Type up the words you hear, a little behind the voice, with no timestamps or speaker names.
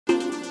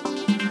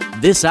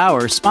This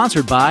hour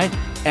sponsored by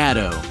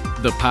Addo,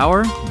 the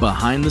power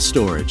behind the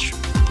storage.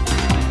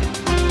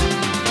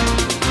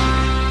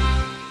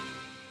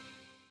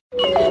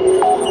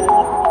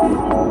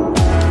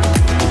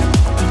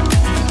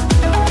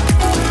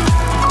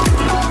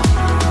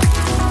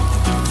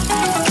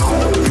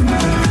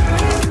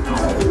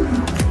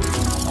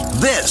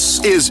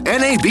 This is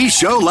NAB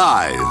Show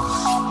Live.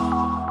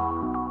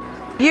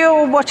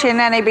 You're watching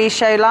NAB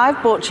Show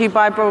Live, brought to you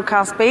by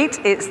Broadcast Beat.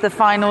 It's the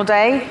final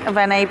day of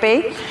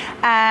NAB,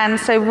 and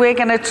so we're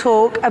going to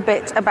talk a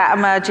bit about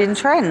emerging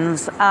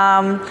trends.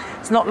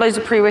 It's not loads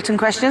of pre-written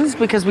questions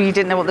because we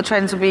didn't know what the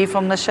trends would be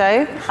from the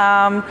show.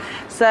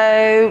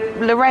 So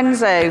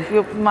Lorenzo,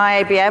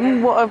 my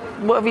ABM,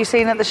 what have you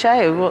seen at the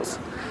show?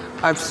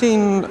 I've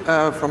seen,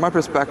 from my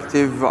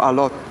perspective, a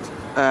lot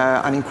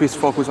an increased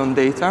focus on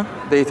data.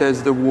 Data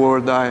is the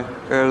word I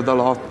heard a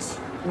lot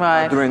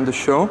during the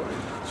show.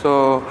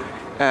 So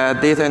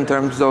data in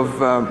terms of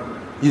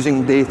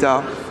using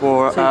data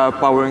for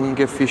powering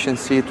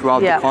efficiency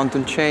throughout the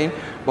content chain,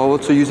 but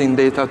also using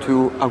data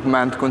to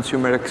augment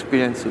consumer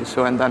experiences.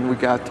 So, and then we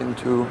get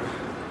into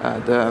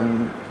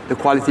the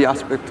quality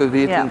aspect of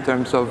it in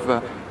terms of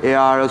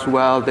AR as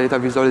well, data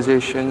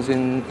visualizations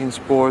in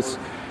sports.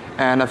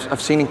 And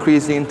I've seen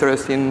increased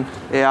interest in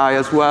AI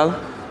as well,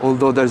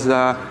 although there's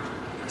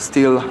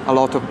still a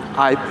lot of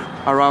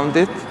hype around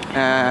it,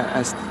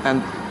 and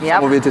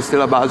some of it is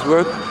still a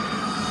buzzword.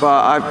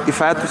 But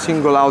if I had to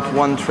single out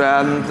one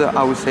trend,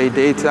 I would say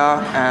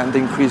data and the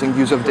increasing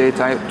use of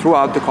data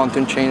throughout the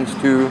content chains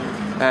to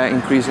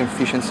increase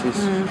efficiencies.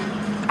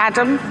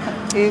 Adam?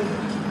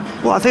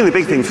 Well, I think the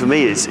big thing for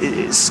me is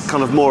it's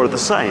kind of more of the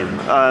same.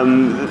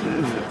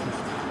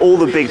 All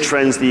the big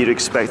trends that you'd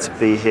expect to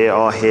be here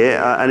are here,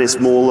 and it's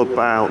more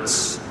about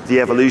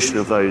the evolution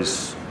of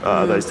those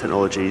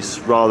technologies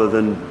rather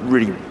than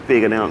really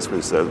big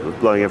announcements that are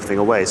blowing everything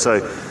away.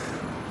 So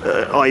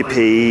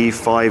IP,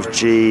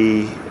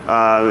 5G,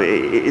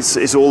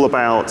 it's all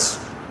about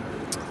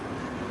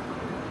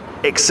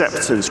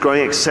acceptance,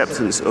 growing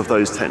acceptance of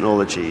those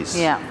technologies,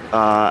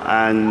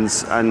 and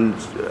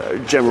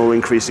general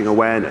increasing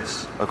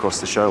awareness across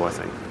the show, I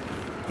think.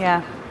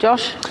 Yeah.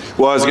 Josh?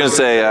 Well, I was going to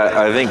say,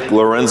 I think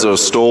Lorenzo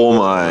stole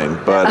mine,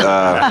 but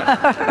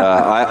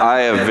I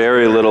have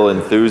very little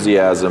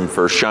enthusiasm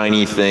for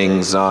shiny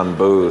things on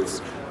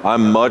booths.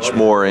 I'm much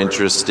more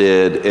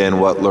interested in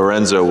what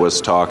Lorenzo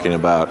was talking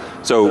about.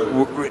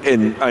 So,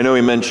 and I know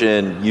he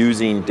mentioned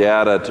using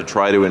data to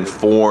try to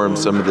inform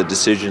some of the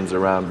decisions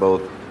around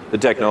both the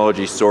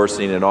technology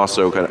sourcing and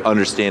also kind of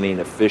understanding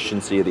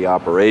efficiency of the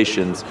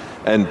operations.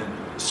 And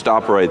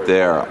stop right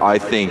there. I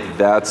think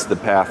that's the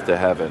path to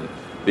heaven,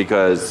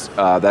 because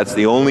that's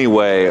the only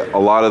way a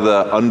lot of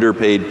the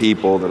underpaid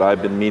people that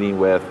I've been meeting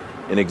with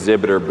in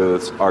exhibitor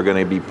booths are going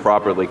to be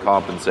properly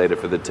compensated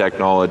for the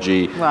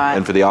technology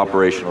and for the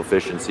operational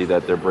efficiency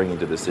that they're bringing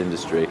to this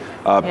industry.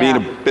 Being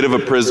a bit of a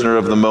prisoner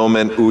of the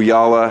moment,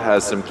 Uyala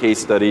has some case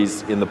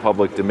studies in the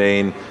public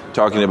domain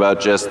talking about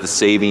just the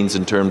savings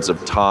in terms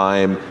of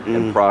time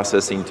and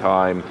processing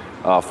time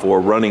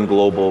for running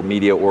global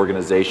media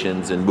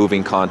organizations and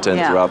moving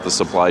content throughout the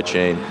supply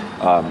chain.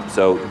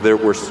 So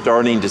we're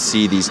starting to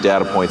see these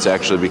data points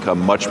actually become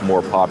much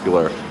more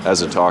popular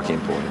as a talking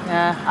point.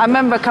 Yeah, I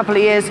remember a couple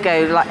of years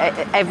ago, like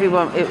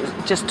everyone, it was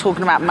just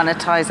talking about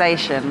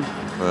monetization.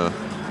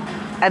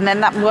 And then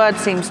that word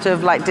seems to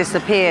have like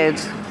disappeared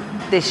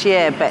this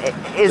year, but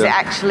is it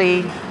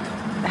actually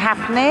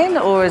happening,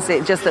 or is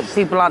it just that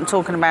people aren't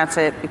talking about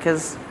it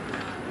because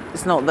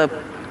it's not the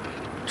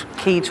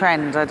key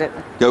trend? I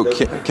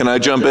don't. Can I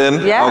jump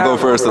in? Yeah. I'll go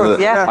first.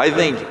 I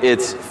think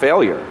it's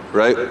failure,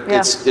 right? Yeah.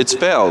 It's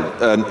failed,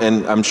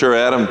 and I'm sure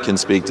Adam can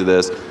speak to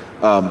this.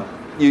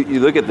 You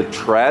look at the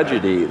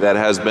tragedy that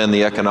has been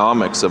the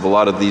economics of a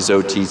lot of these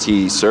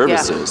OTT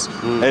services,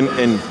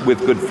 and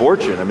with good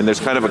fortune. I mean, there's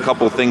kind of a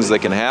couple things that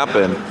can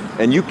happen,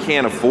 and you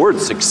can't afford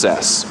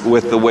success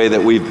with the way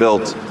that we've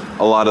built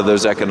a lot of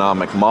those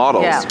economic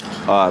models.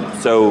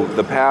 So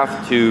the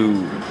path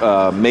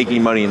to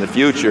making money in the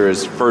future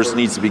first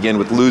needs to begin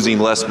with losing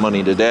less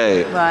money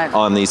today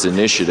on these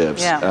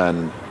initiatives.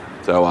 And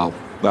so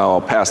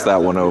I'll pass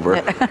that one over.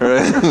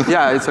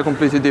 Yeah, it's a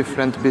completely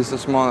different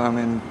business model. I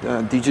mean,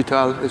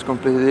 digital is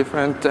completely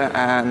different.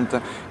 And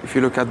if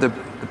you look at the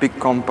big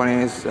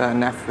companies,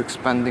 Netflix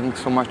spending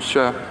so much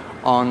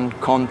on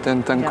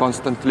content and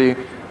constantly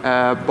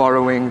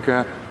borrowing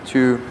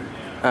to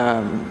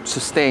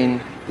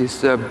sustain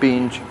this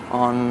binge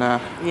on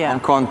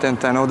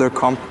content, and other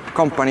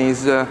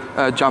companies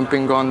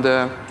jumping on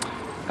the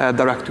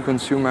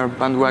direct-to-consumer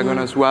bandwagon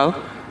as well.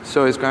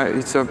 So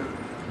it's a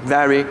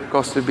very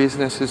costly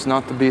business. It's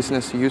not the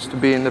business it used to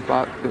be in the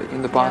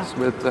past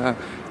with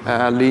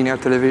linear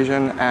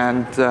television,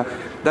 and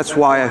that's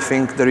why I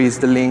think there is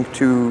the link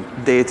to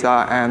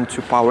data and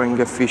to powering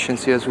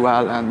efficiency as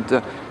well,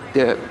 and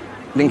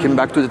linking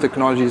back to the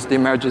technologies, the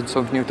emergence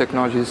of new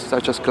technologies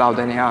such as cloud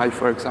and AI,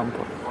 for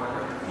example.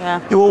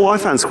 Well, what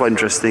I found quite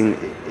interesting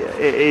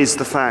is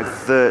the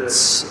fact that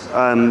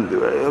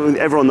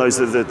everyone knows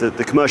that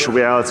the commercial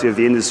reality of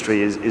the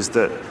industry is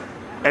that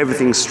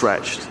everything's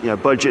stretched.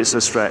 Budgets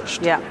are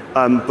stretched. Yeah.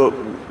 But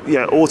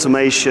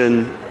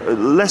automation,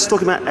 less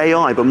talking about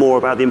AI, but more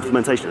about the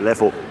implementation, and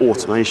therefore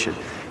automation,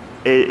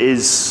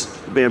 is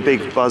been a big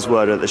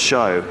buzzword at the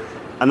show.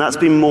 And that's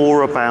been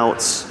more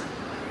about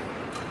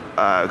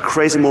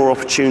creating more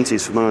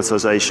opportunities for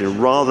monetization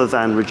rather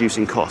than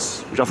reducing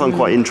costs, which I find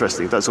quite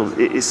interesting. That's all.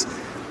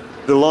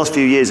 The last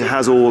few years, it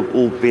has all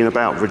been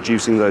about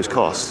reducing those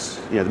costs.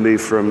 The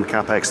move from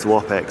capex to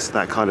opex,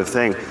 that kind of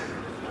thing.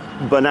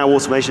 But now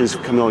automation is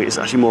coming along. It's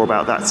actually more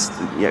about that,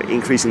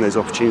 increasing those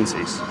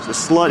opportunities. So a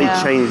slightly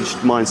changed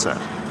mindset.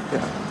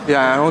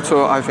 Yeah, and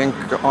also I think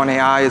on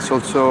AI, it's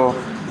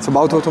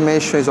about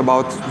automation. It's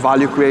about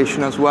value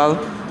creation as well.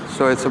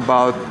 So it's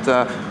about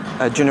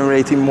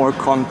generating more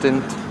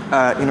content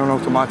in an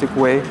automatic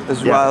way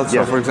as well.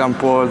 So for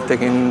example,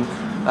 taking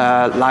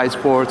live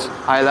sports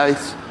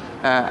highlights,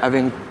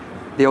 having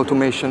the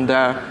automation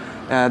there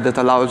that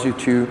allows you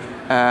to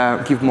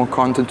give more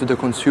content to the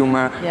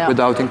consumer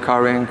without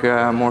incurring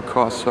more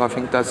costs. So I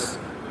think that's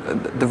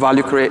the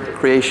value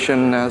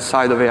creation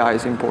side of AI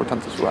is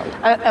important as well.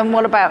 And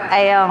what about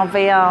AR,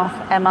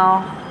 VR,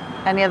 MR?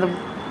 Any other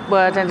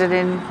word ended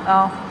in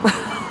R?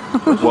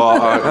 Well,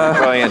 you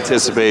probably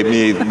anticipate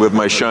me with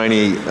my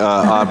shiny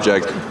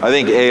object. I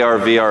think AR,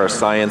 VR are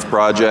science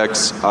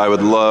projects. I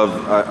would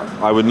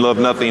love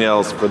nothing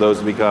else for those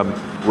to become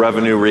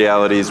revenue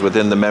realities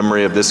within the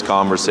memory of this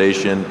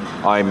conversation.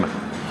 I'm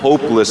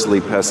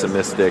hopelessly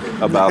pessimistic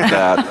about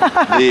that.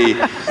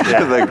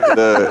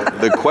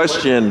 The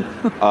question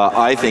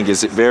I think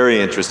is very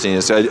interesting.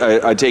 Is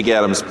I take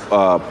Adam's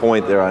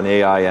point there on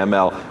AI,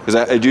 ML, because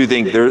I do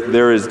think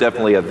there is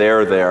definitely a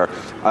there.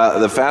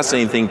 The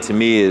fascinating thing to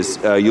me is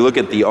you look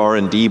at the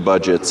R&D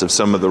budgets of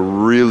some of the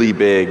really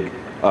big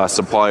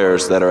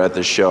suppliers that are at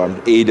this show.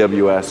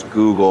 AWS,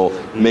 Google,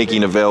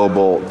 making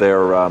available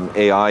their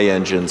AI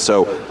engine.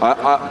 So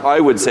I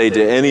would say to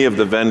any of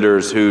the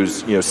vendors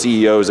whose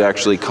CEOs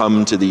actually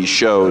come to these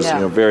shows,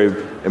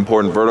 very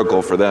important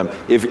vertical for them.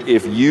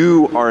 If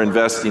you are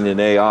investing in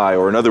AI,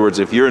 or in other words,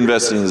 if you're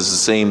investing in the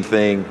same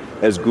thing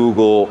as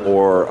Google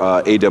or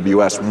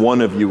AWS, one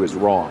of you is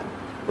wrong.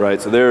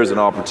 Right, so there is an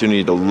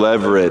opportunity to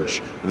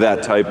leverage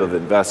that type of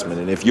investment.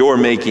 And if you're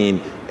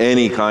making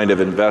any kind of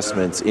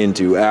investments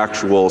into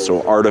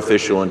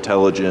artificial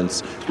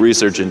intelligence,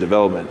 research and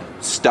development,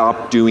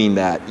 stop doing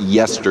that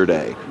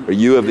yesterday. Or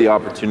you have the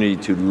opportunity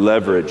to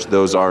leverage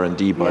those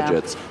R&D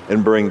budgets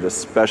and bring the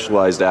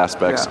specialized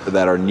aspects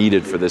that are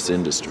needed for this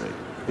industry.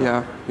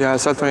 Yeah, I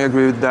certainly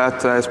agree with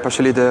that,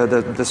 especially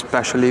the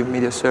specialty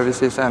media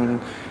services. And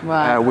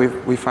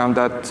we found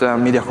that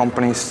media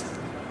companies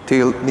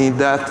still need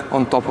that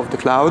on top of the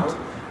cloud.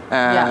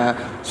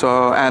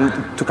 So, and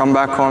to come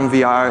back on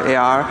VR,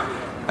 AR,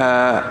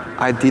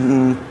 I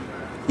didn't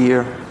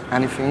hear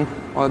anything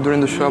during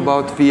the show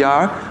about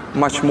VR,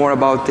 much more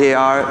about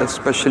AR,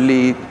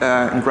 especially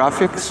in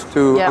graphics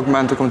to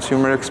augment the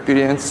consumer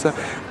experience.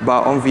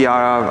 But on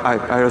VR, I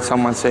heard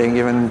someone saying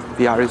even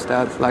VR is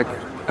that, like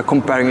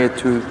comparing it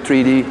to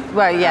 3D.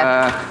 Right,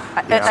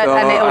 and it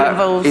all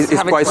involves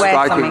it's quite to wear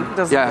striking. Something,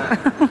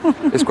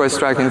 doesn't it? It's quite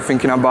striking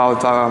thinking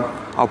about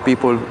how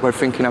people were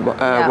thinking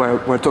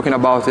about were talking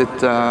about it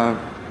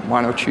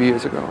 1 or 2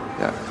 years ago.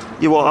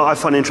 What I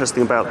find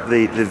interesting about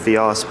the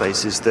VR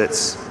space is that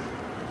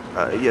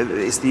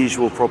it's the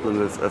usual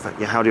problem of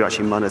how do you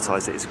actually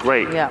monetize it. It's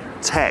great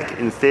tech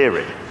in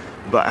theory,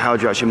 but how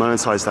do you actually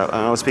monetize that? And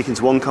I was speaking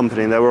to one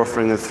company and they were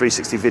offering a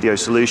 360 video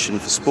solution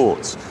for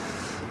sports.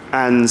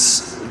 And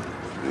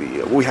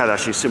we had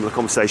actually a similar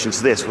conversation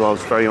to this where I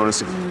was very honest.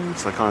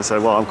 So I kind of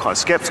said, well, I'm quite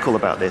skeptical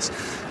about this.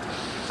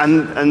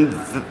 And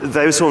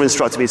they were sort of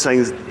instructing me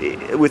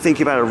saying, we're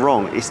thinking about it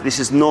wrong. This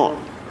is not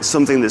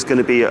something that's going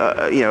to be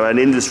an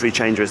industry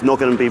changer. It's not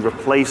going to be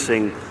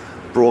replacing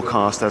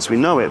broadcast as we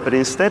know it, but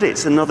instead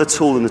it's another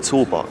tool in the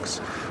toolbox.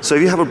 So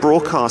if you have a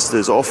broadcaster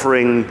that's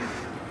offering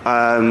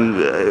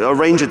a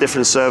range of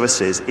different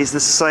services, it's the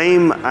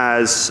same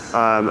as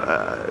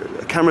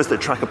cameras that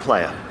track a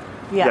player.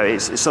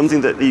 It's something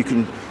that you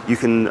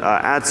can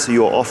add to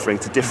your offering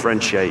to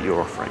differentiate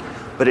your offering,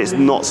 but it's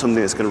not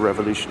something that's going to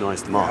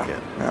revolutionize the market.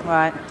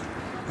 Right.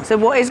 So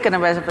what is going to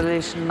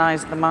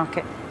revolutionize the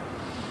market?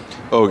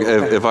 Oh,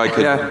 if I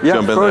could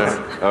jump in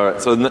there. All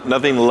right. So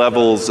nothing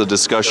levels a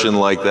discussion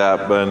like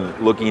that, but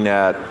looking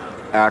at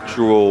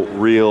actual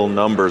real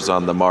numbers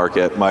on the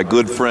market. My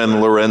good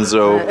friend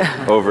Lorenzo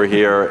over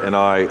here and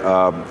I,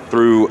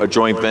 through a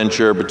joint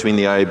venture between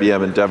the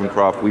IBM and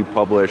Devoncroft, we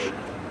publish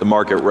the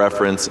market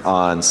reference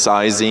on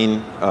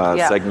sizing,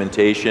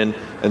 segmentation.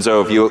 And so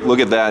if you look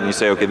at that and you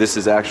say, okay, this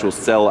is actual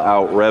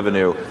sell-out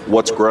revenue,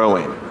 what's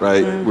growing,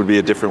 right? Would be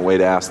a different way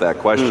to ask that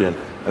question.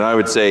 And I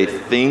would say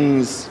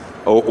things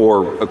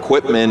or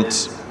equipment,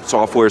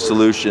 software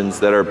solutions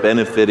that are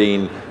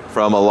benefiting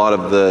from a lot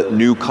of the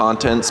new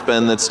content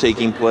spend that's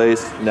taking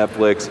place,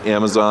 Netflix,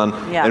 Amazon.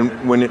 And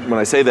when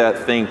I say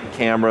that, think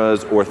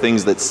cameras or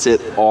things that sit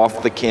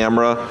off the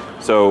camera.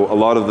 So a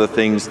lot of the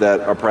things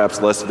that are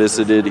perhaps less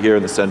visited here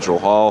in the central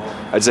hall,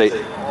 I'd say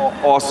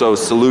also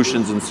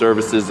solutions and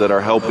services that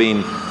are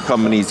helping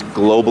companies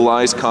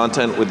globalize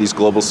content with these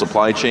global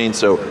supply chains,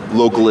 so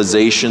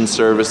localization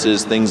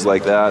services, things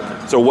like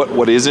that. So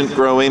what isn't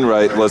growing,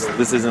 right?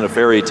 This isn't a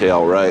fairy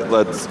tale, right?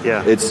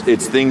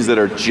 It's things that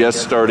are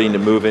just starting to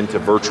move into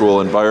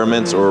virtual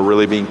environments or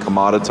really being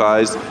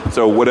commoditized.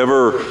 So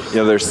whatever,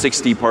 there's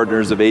 60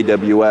 partners of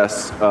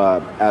AWS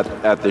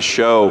at the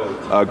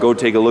show. Go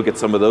take a look at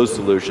some of those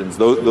solutions.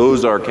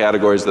 Those are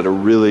categories that are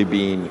really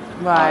being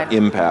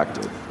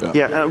impacted.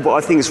 And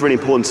what I think is really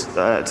important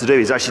to do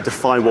is actually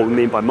define what we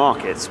mean by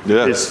markets.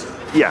 Because,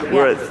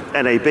 we're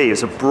at NAB,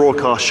 it's a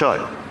broadcast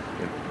show.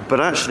 But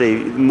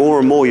actually, more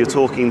and more you're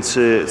talking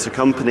to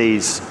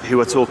companies who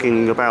are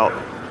talking about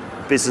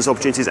business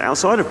opportunities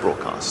outside of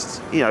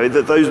broadcast.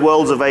 Those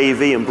worlds of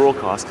AV and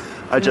broadcast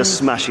are just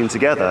smashing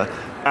together.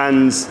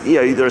 And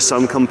there are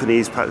some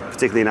companies,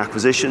 particularly in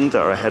acquisition,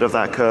 that are ahead of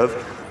that curve.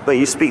 But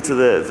you speak to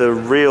the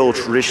real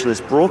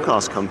traditionalist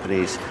broadcast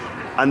companies,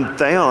 and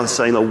they are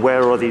saying,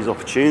 where are these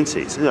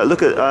opportunities?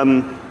 Look at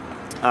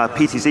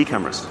PTZ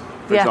cameras,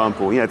 for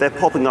example. They're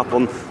popping up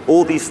on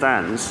all these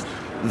stands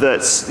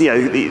that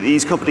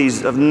these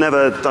companies have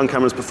never done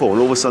cameras before, and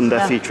all of a sudden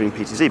they're featuring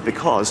PTZ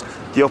because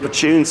the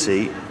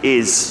opportunity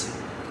is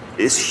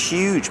this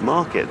huge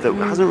market that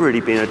hasn't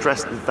really been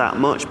addressed that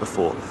much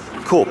before.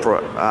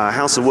 Corporate,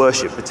 house of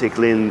worship,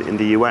 particularly in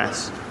the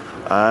US.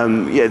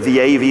 The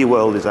AV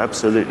world is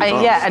absolutely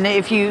vast. And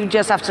if you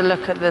just have to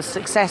look at the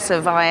success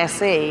of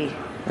ISE,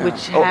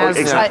 which has,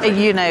 it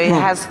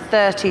has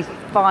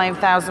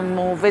 35,000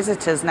 more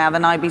visitors now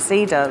than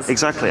IBC does.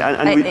 Exactly.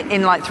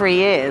 In like 3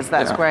 years,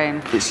 that's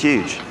grown. It's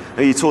huge.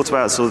 You talked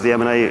about sort of the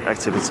M&A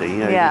activity.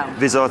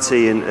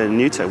 VizRT and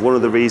NewTek, one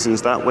of the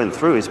reasons that went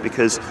through is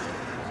because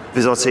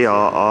VizRT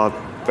are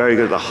very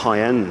good at the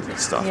high-end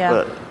stuff,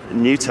 but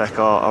NewTek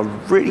are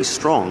really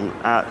strong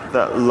at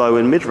that low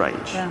and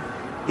mid-range.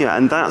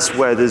 And that's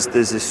where there's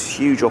this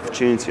huge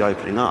opportunity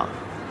opening up.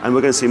 And we're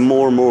going to see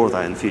more and more of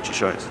that in future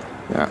shows.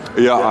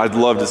 I'd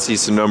love to see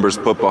some numbers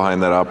put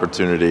behind that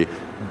opportunity.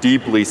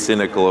 Deeply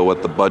cynical of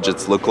what the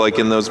budgets look like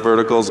in those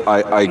verticals.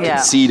 I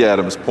concede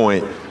Adam's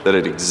point that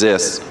it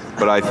exists,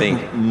 but I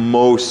think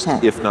most,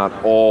 if not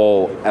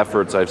all,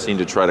 efforts I've seen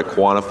to try to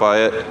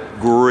quantify it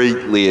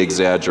greatly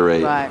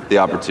exaggerate the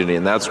opportunity.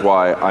 And that's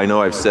why I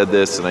know I've said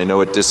this, and I know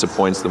it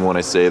disappoints them when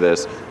I say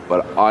this,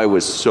 but I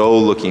was so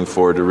looking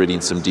forward to reading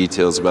some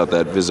details about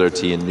that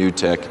VizRT and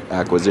NewTek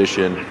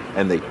acquisition,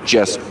 and they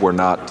just were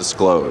not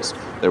disclosed.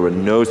 There were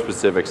no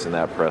specifics in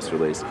that press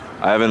release.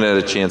 I haven't had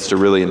a chance to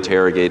really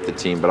interrogate the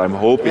team, but I'm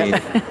hoping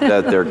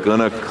that they're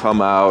gonna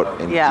come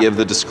out and give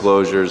the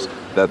disclosures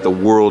that the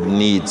world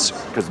needs,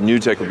 because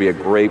NewTek would be a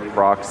great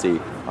proxy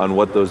on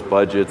what those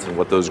budgets and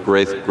what those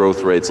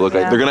growth rates look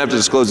like. They're going to have to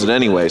disclose it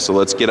anyway, so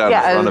let's get out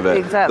in front of it.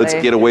 Exactly. Let's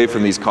get away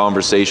from these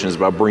conversations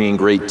about bringing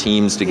great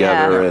teams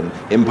together and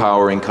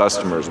empowering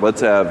customers.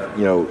 Let's have,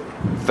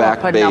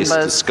 fact-based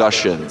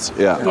discussions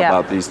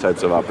about these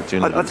types of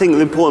opportunities. I think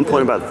the important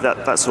point about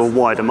that sort of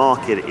wider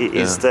market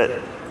is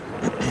that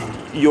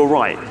you're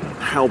right.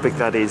 How big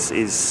that is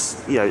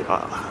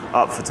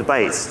up for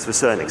debate to a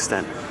certain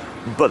extent.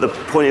 But the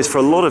point is, for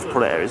a lot of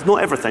product areas,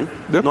 not everything,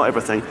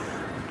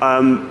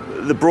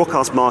 the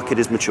broadcast market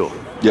is mature.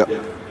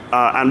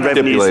 And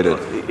revenues,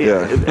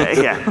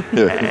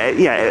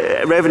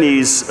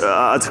 revenues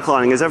are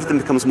declining as everything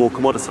becomes more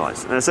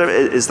commoditized. And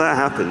as that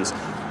happens,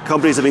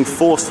 companies are being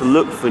forced to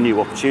look for new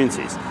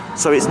opportunities.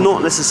 So it's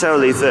not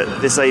necessarily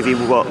that this AV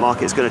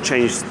market is going to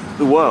change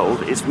the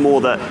world. It's more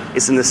that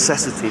it's a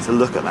necessity to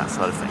look at that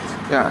side of things.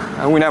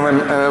 And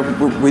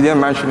we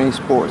didn't mention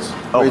esports,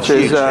 which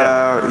is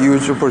a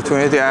huge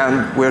opportunity,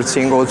 and we're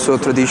seeing also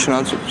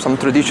some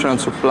traditional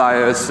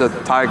suppliers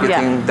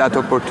targeting that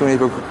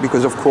opportunity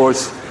because, of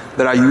course,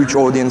 there are huge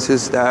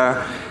audiences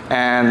there,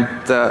 and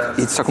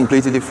it's a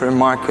completely different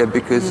market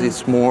because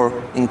it's more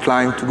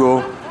inclined to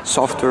go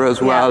software as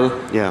well.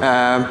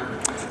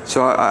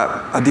 So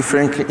a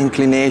different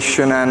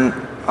inclination, and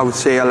I would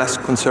say a less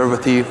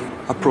conservative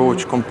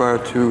approach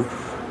compared to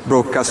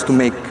broadcast to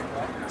make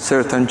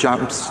certain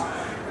jumps.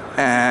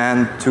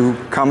 And to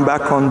come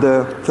back on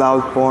the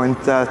cloud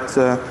point that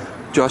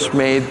Josh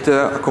made,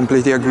 I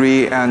completely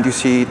agree. And you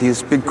see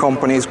these big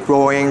companies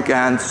growing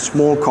and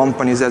small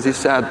companies, as he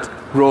said,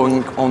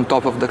 growing on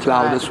top of the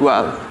cloud as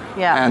well,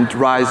 and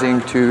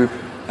rising to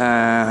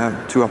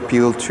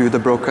appeal to the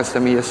broadcast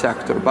and media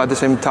sector. But at the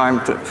same time,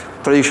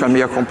 traditional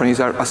media companies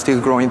are still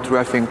growing through,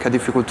 I think, a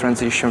difficult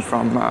transition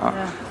from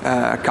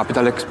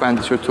capital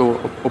expenditure to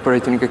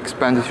operating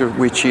expenditure,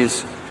 which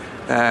is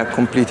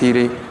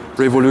completely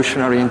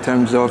revolutionary in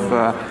terms of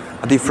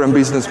a different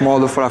business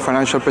model for a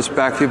financial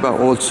perspective, but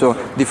also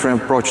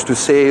different approach to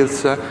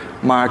sales,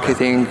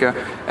 marketing,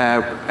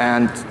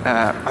 and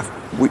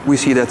we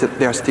see that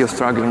they are still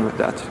struggling with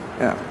that.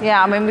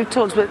 I mean, we've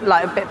talked a bit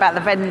about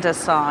the vendor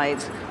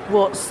side.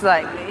 What's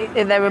are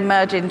there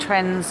emerging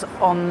trends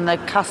on the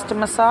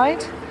customer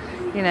side?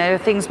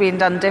 Things being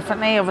done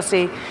differently.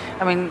 Obviously,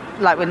 I mean,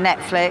 like with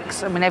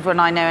Netflix. I mean, everyone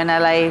I know in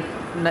LA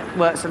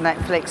works at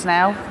Netflix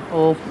now,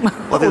 or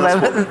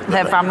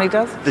their family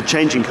does. The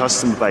changing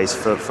customer base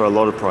for a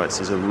lot of products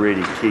is a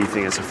really key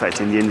thing that's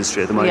affecting the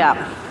industry at the moment.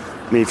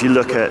 Yeah. I mean, if you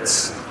look at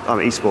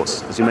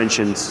esports, as you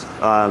mentioned,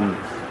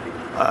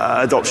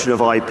 adoption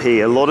of IP,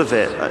 a lot of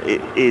it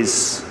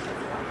is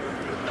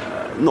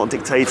not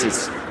dictated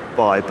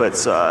by, but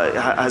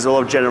has a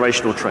lot of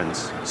generational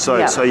trends. So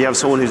you have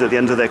someone who's at the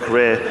end of their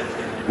career,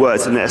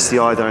 worked in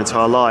SDI their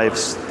entire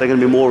lives, they're going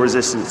to be more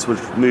resistant to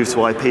move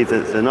to IP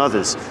than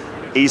others.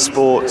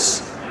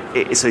 Esports,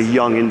 it's a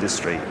young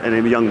industry, and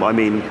in young, I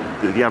mean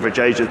the average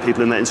age of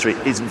people in that industry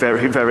is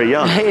very, very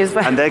young,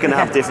 and they're going to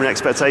have different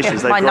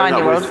expectations. They've grown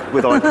up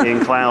with IP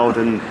and cloud,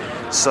 and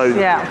so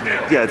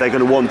they're going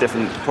to want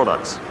different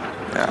products.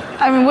 Yeah.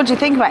 I mean, what do you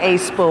think about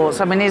esports?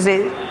 I mean, is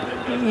it,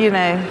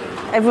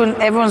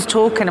 everyone's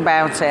talking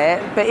about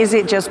it, but is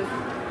it just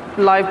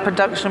live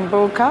production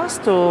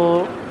broadcast,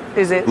 or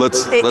is it?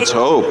 Let's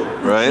hope,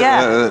 right?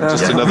 Yeah.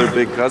 Just another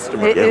big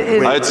customer.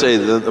 I'd say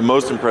the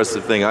most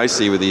impressive thing I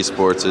see with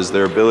esports is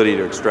their ability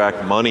to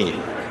extract money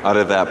out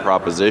of that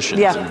proposition.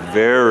 Yeah. Some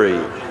very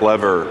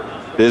clever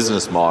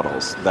business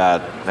models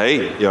that,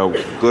 hey,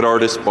 good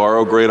artists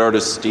borrow, great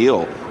artists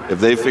steal. If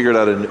they figured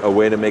out a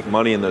way to make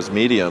money in those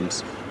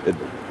mediums,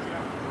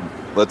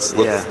 let's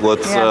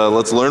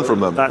learn from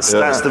them. That's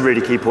the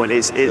really key point.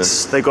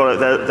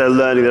 They're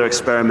learning, they're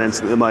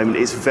experimenting at the moment.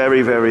 It's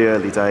very, very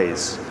early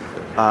days.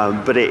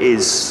 But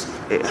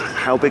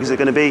how big is it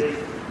going to be?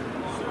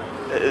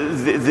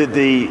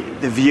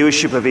 The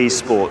viewership of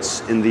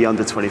esports in the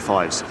under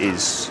 25s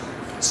is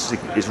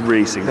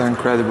really significant. They're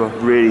incredible.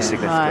 Really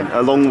significant. Right.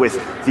 Along with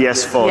the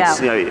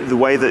SVODs, the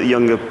way that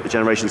younger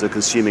generations are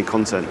consuming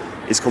content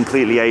is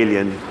completely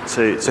alien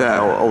to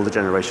how older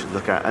generations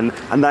look at, and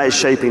that is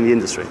shaping the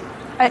industry.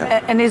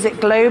 And is it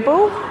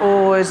global,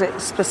 or is it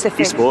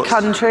specific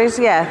countries?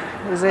 Yeah.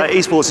 Is it?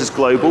 Esports is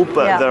global,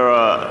 but there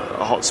are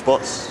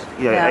hotspots.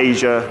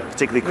 Asia,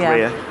 particularly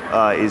Korea,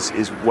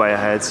 is way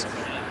ahead.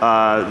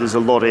 There's a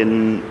lot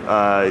in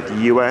the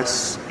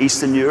US,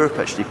 Eastern Europe,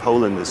 actually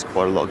Poland, there's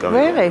quite a lot going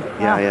on. Really?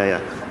 Yeah.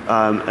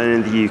 And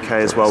in the UK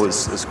as well,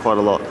 there's quite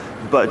a lot.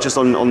 But just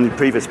on the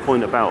previous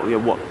point about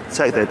what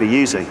tech they'd be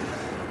using,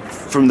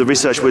 from the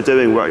research we're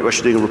doing, we're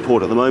actually doing a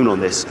report at the moment on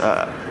this,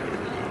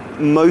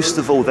 most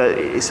of all,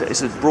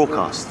 it's a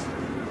broadcast.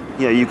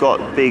 You've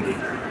got big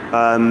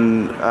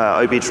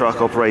OB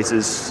truck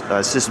operators,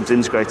 systems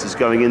integrators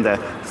going in there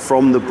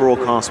from the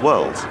broadcast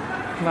world.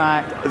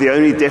 Right. The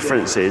only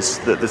difference is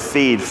that the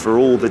feed for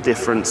all the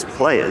different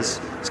players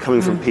is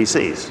coming from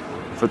PCs.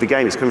 For the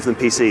game, it's coming from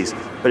PCs,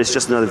 but it's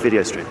just another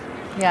video stream.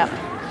 Yeah.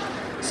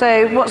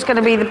 So what's going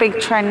to be the big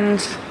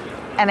trend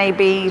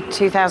NAB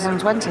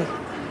 2020?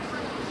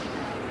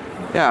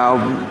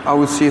 Yeah, I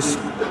would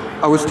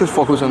still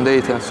focus on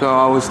data. So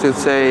I would still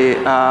say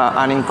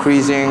an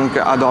increasing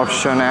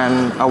adoption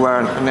and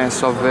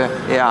awareness of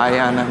AI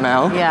and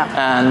ML,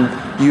 and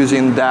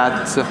using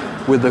that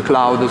with the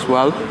cloud as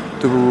well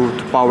to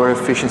power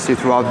efficiency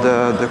throughout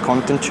the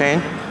content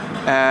chain.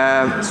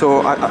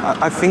 So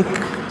I think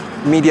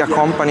media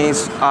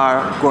companies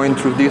are going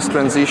through this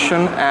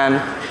transition, and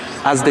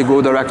as they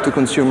go direct to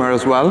consumer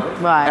as well,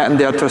 and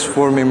they are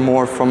transforming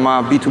more from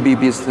a B2B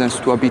business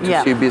to a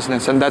B2C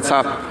business, and that's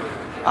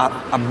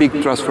a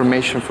big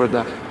transformation for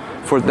them.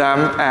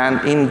 And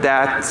in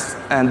that,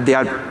 and they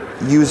are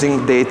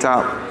using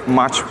data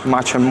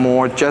much and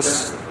more,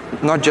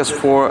 not just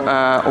for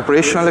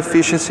operational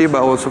efficiency,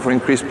 but also for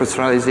increased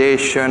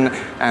personalization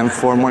and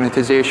for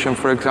monetization,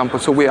 for example.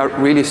 So we are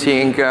really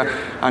seeing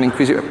an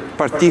increase,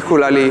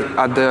 particularly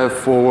at the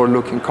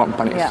forward-looking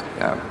companies.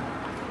 Yeah.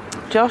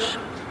 Josh?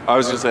 I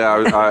was going to say,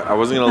 I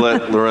wasn't going to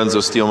let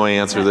Lorenzo steal my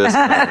answer to this.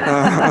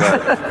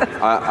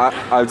 I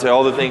would say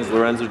all the things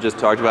Lorenzo just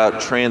talked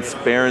about,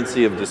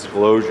 transparency of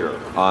disclosure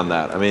on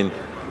that. I mean,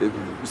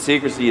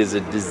 secrecy is a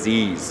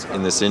disease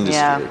in this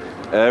industry. Yeah.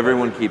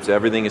 Everyone keeps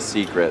everything a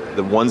secret.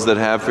 The ones that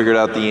have figured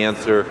out the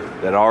answer,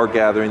 that are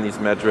gathering these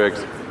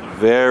metrics,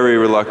 very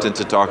reluctant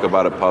to talk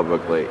about it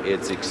publicly.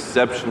 It's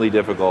exceptionally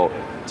difficult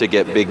to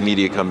get big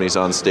media companies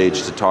on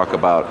stage to talk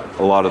about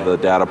a lot of the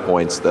data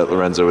points that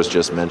Lorenzo was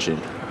just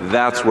mentioning.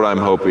 That's what I'm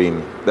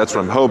hoping.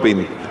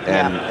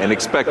 And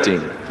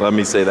expecting, let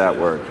me say that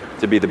word,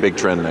 to be the big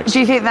trend next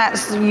year. Do you think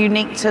that's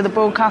unique to the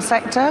broadcast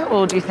sector,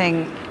 or do you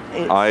think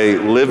I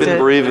live and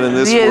breathe in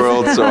this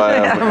world, so I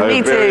have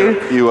very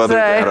few other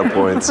data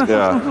points.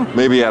 Yeah,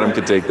 maybe Adam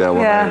could take that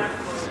one. Yeah.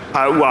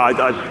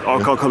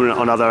 I can't comment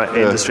on other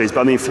industries,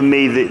 but I mean, for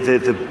me, it's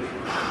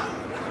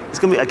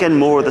going to be, again,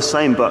 more of the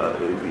same, but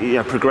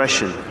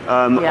progression.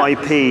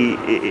 IP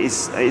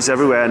is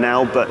everywhere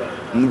now, but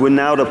we're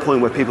now at a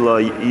point where people are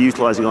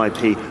utilising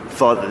IP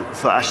for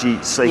actually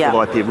sake of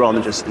IP rather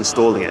than just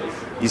installing it.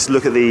 You just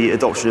look at the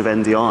adoption of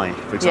NDI,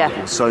 for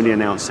example. Sony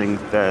announcing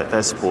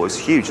their support is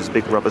huge. There's a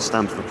big rubber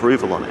stamp of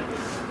approval on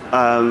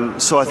it.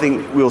 So I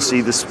think we'll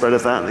see the spread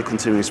of that, the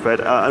continuing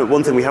spread.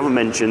 One thing we haven't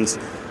mentioned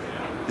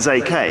is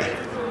 8K.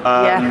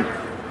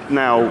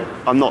 Now,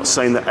 I'm not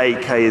saying that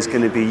 8K is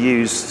going to be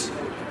used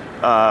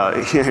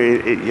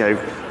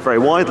very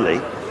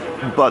widely,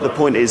 But the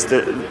point is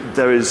that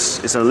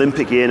it's an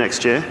Olympic year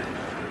next year.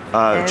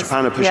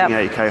 Japan are pushing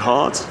 8K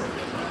hard.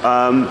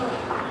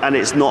 And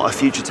it's not a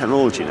future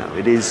technology now.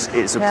 It's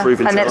a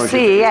proven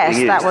technology. And at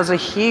CES, that was a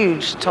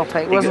huge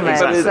topic, wasn't it?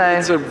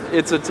 But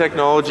it's a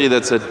technology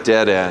that's a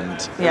dead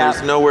end. Yeah.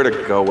 There's nowhere to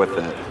go with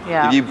it.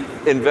 Yeah. If you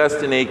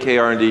invest in 8K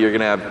R&D, you're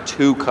going to have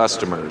 2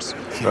 customers,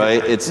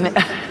 right? It's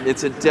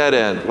a dead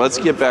end. Let's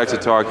get back to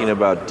talking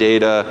about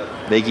data,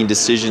 making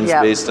decisions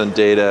based on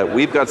data.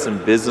 We've got some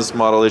business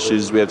model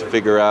issues we have to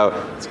figure out.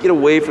 Let's get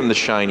away from the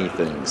shiny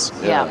things.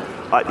 Yeah.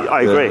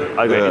 I agree.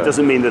 Yeah. It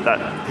doesn't mean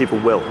that people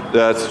will.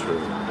 That's true.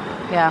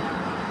 Yeah.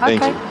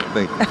 Thank Okay. you.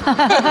 Thank you.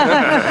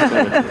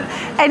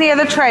 Any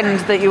other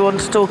trends that you want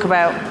to talk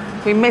about?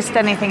 Have we missed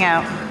anything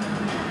out?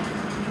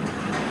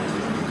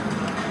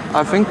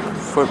 I think,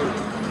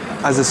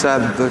 as I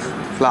said, the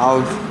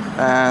cloud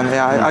and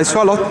AI, I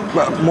saw a lot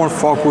more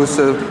focus,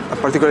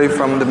 particularly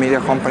from the media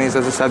companies,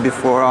 as I said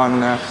before,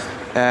 on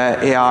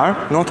AR.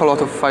 Not a lot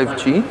of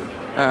 5G.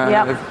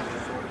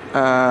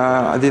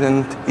 I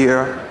didn't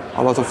hear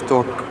a lot of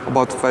talk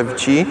about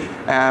 5G.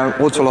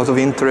 Also a lot of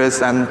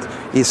interest, and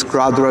is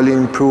gradually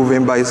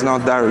improving, but it's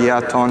not there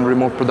yet on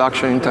remote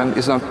production.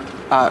 It's not.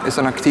 It's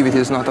an activity.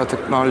 It's not a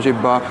technology,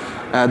 but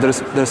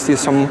there's still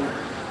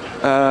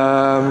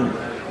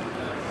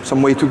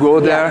some way to go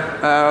there.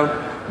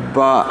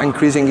 But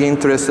increasing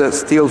interest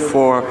still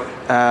for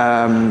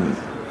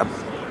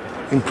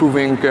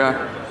improving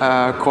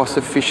cost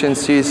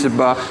efficiencies.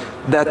 But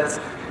that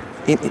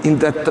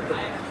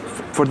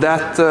for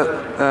that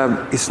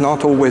it's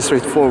not always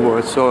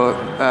straightforward. So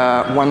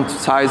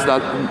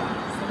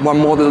one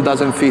model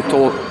doesn't fit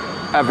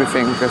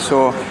everything.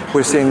 So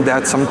we're seeing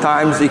that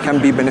sometimes it can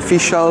be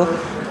beneficial,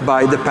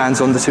 but it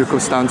depends on the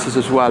circumstances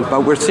as well.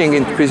 But we're seeing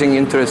increasing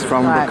interest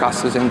from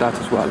broadcasters in that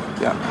as well.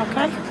 Yeah.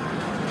 Okay.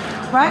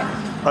 Right.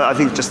 I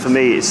think just for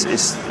me,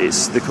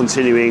 it's the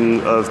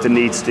continuing of the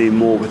need to do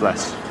more with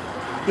less.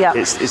 Yeah.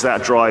 It's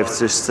that drive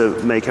just to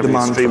make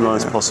everything as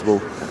streamlined as possible.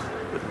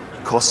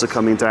 Costs are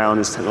coming down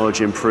as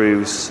technology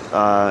improves,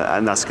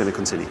 and that's going to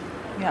continue.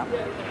 Yeah.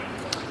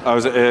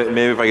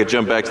 Maybe if I could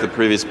jump back to the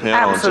previous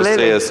panel and just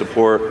say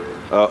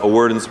a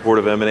word in support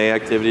of M&A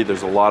activity.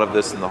 There's a lot of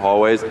this in the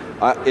hallways.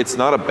 It's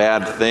not a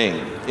bad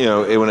thing.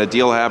 When a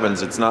deal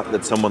happens, it's not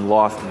that someone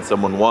lost and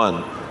someone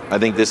won. I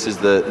think this is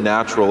the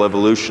natural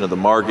evolution of the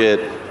market.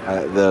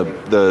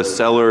 The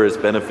seller is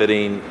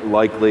benefiting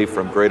likely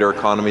from greater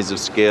economies of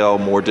scale,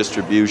 more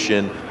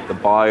distribution. The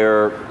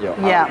buyer,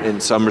 in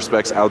some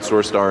respects,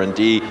 outsourced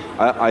R&D.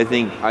 I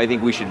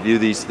think we should view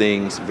these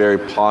things very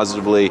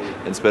positively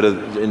instead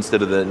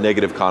of the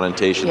negative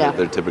connotation that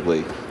they're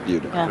typically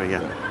viewed.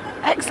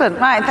 Excellent.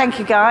 Right, thank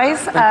you guys.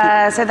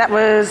 So that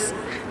was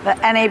the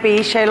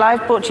NAB Show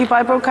Live, brought to you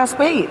by Broadcast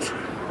Beat.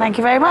 Thank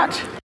you very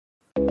much.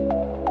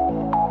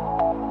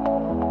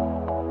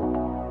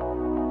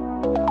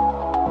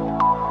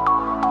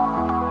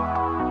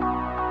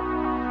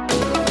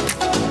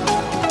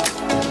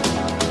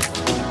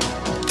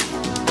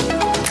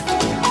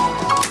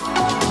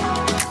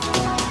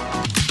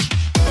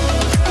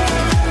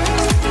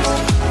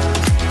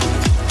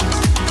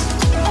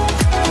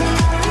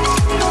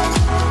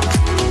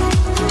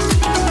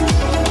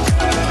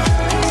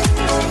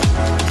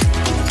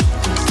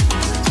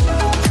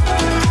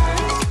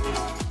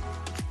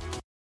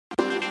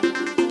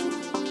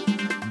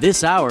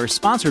 This hour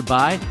sponsored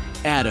by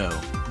Addo,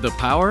 the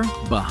power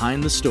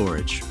behind the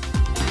storage.